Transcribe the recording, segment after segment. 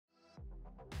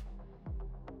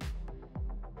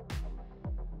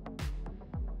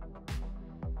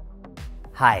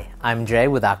Hi, I'm Jay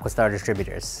with Aquastar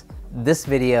Distributors. This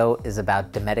video is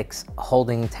about Dometics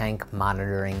holding tank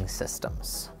monitoring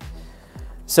systems.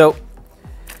 So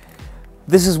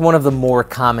this is one of the more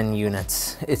common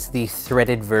units. It's the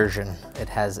threaded version. It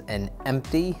has an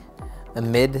empty, a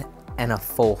mid, and a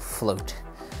full float.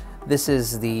 This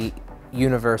is the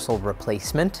universal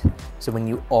replacement. So when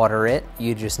you order it,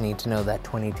 you just need to know that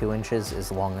 22 inches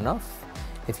is long enough.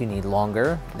 If you need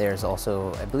longer, there's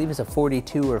also, I believe it's a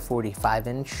 42 or 45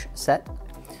 inch set.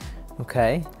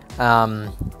 Okay,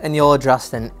 and you'll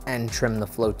adjust and trim the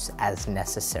floats as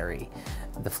necessary.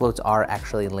 The floats are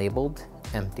actually labeled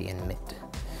empty and mid.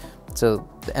 So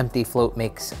the empty float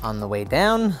makes on the way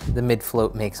down, the mid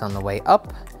float makes on the way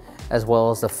up, as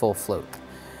well as the full float.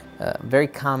 Very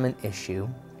common issue.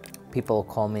 People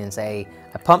call me and say,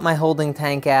 I pumped my holding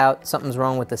tank out, something's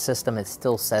wrong with the system, it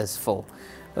still says full.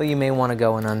 Well, you may want to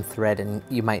go and unthread and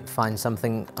you might find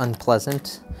something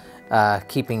unpleasant,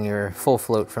 keeping your full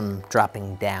float from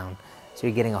dropping down. So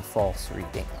you're getting a false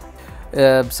reading.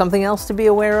 Something else to be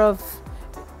aware of,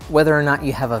 whether or not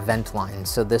you have a vent line.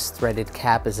 So this threaded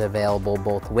cap is available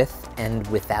both with and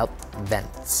without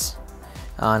vents.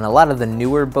 On a lot of the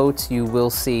newer boats, you will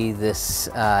see this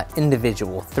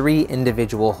three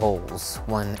individual holes,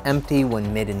 one empty,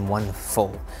 one mid, and one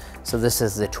full. So this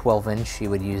is the 12 inch.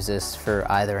 You would use this for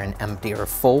either an empty or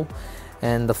full,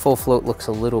 and the full float looks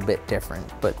a little bit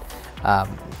different, but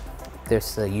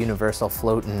there's the universal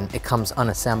float and it comes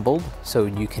unassembled, so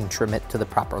you can trim it to the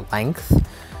proper length.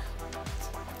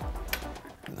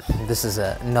 This is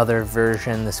another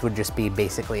version. This would just be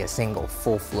basically a single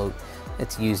full float.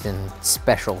 It's used in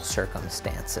special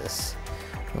circumstances.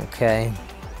 Okay.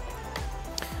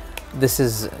 This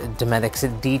is Dometics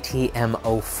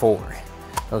DTM04.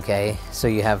 Okay, so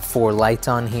you have 4 lights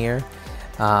on here.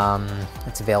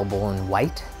 It's available in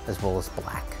white as well as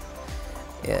black.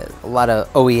 A lot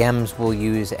of OEMs will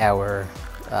use our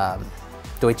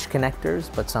Deutsch connectors,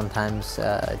 but sometimes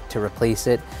to replace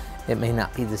it, it may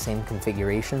not be the same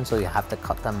configuration, so you have to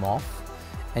cut them off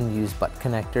and use butt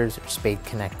connectors or spade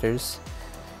connectors.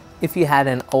 If you had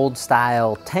an old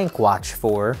style tank watch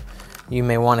 4, you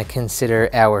may want to consider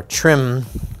our trim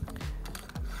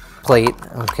plate.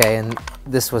 Okay, and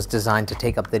this was designed to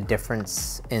take up the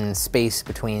difference in space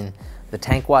between the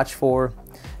tank watch 4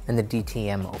 and the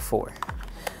DTM04.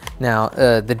 Now,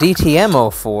 the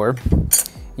DTM04,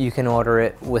 you can order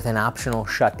it with an optional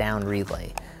shutdown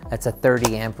relay. That's a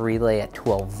 30 amp relay at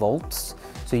 12 volts.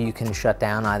 So you can shut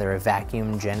down either a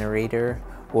vacuum generator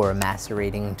or a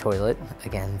macerating toilet,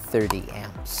 again, 30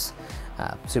 amps.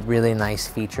 It's a really nice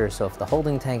feature. So if the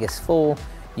holding tank is full,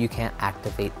 you can't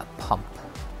activate a pump.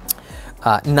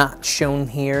 Not shown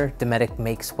here, Dometic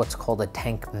makes what's called a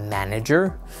tank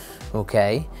manager.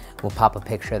 Okay, we'll pop a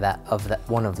picture of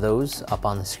one of those up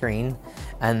on the screen,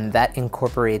 and that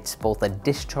incorporates both a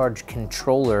discharge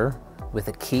controller with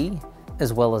a key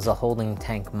as well as a holding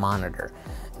tank monitor,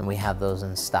 and we have those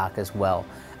in stock as well.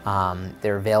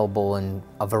 They're available in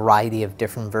a variety of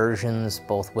different versions,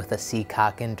 both with a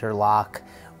Seacock interlock,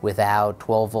 without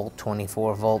 12 volt,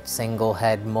 24 volt, single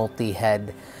head,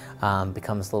 multi-head.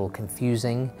 Becomes a little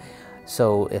confusing.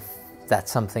 So if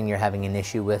that's something you're having an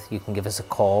issue with, you can give us a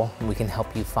call and we can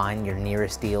help you find your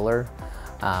nearest dealer.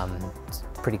 It's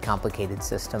a pretty complicated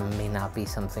system, may not be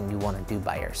something you want to do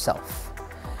by yourself.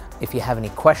 If you have any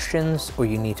questions or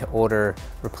you need to order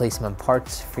replacement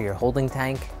parts for your holding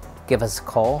tank, give us a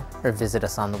call or visit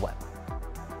us on the web.